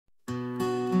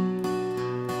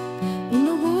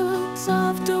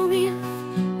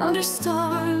under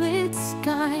starlit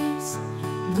skies.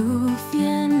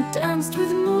 Lúthien danced with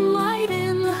moonlight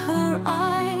in her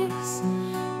eyes.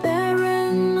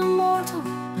 Beren, immortal,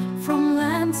 from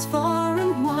lands far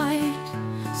and wide,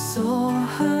 saw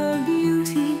her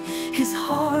beauty, his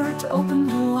heart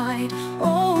opened wide.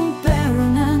 Oh,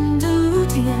 Beren and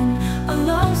Lúthien, a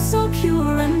love so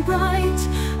pure and bright.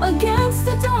 Against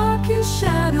the darkened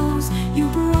shadows, you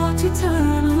brought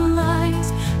eternal light.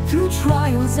 Through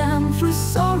trials and through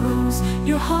sorrows,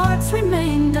 your hearts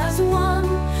remained as one.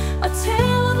 A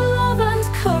tale of love and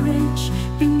courage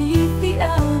beneath the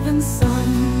elven sun.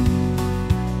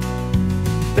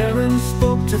 Beren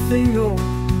spoke to Thingol,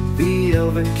 the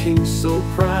elven king so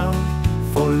proud.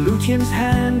 For Lúthien's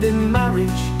hand in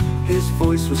marriage, his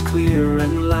voice was clear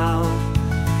and loud.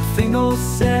 Thingol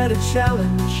set a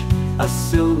challenge, a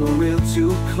Silmaril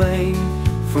to claim,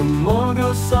 from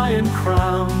Morgoth's iron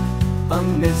crown,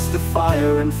 amidst the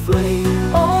fire and flame.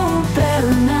 Oh,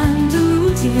 Beren and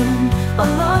Lúthien, a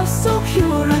love so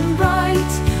pure and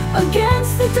bright.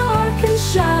 Against the darkened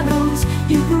shadows,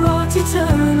 you brought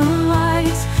eternal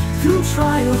light. Through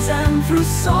trials and through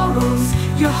sorrows,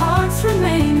 your hearts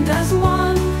remained as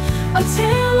one. A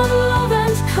tale of love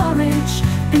and courage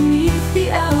beneath the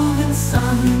elven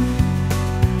sun.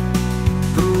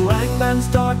 Through Angband's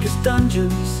darkest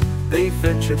dungeons, they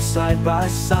ventured side by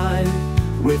side,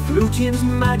 with Lúthien's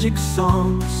magic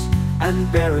songs and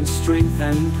Beren's strength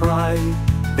and pride.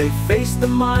 They faced the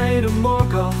might of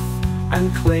Morgoth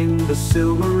and claimed the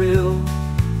Silmaril,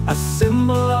 a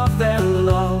symbol of their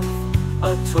love,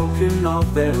 a token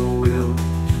of their will.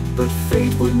 But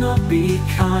fate would not be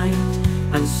kind,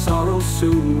 and sorrow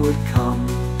soon would come.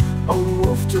 A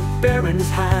wolf took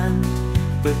Beren's hand,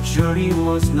 the journey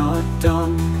was not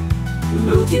done.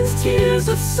 Lúthien's tears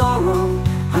of sorrow,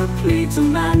 her plea to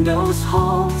Mando's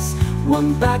halls,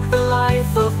 won back the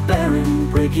life of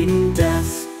Beren, breaking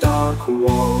death's dark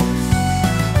walls.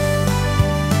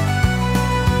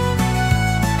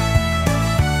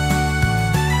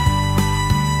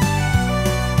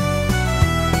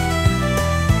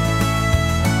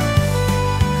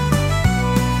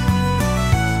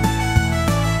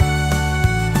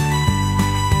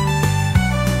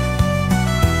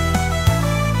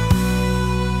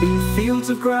 In fields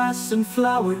of grass and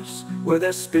flowers, where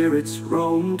their spirits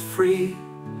roamed free,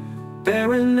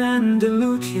 Beren and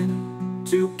Lúthien,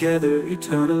 together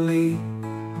eternally.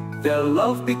 Their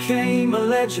love became a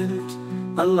legend,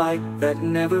 a light that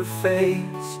never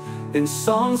fades. In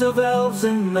songs of elves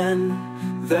and men,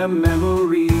 their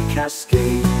memory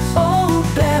cascades. Oh,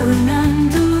 Beren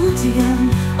and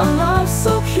Lúthien, a love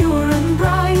so pure and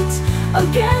bright.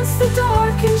 Against the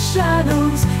darkened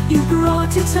shadows, you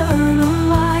brought eternal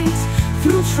light.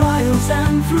 Through trials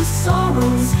and through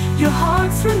sorrows, your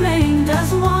hearts remained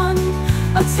as one.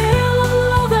 A tale of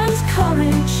love and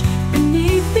courage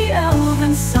beneath the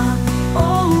elven sun.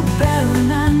 Oh,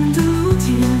 Beren and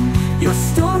Lúthien, your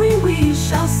story we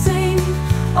shall sing,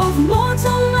 of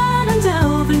mortal man and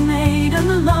elven maid, and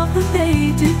the love that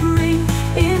they did bring.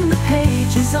 In the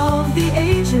pages of the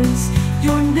ages,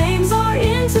 your names are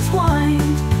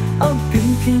intertwined, a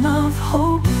beacon of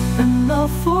hope and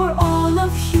love for all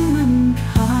of humanity.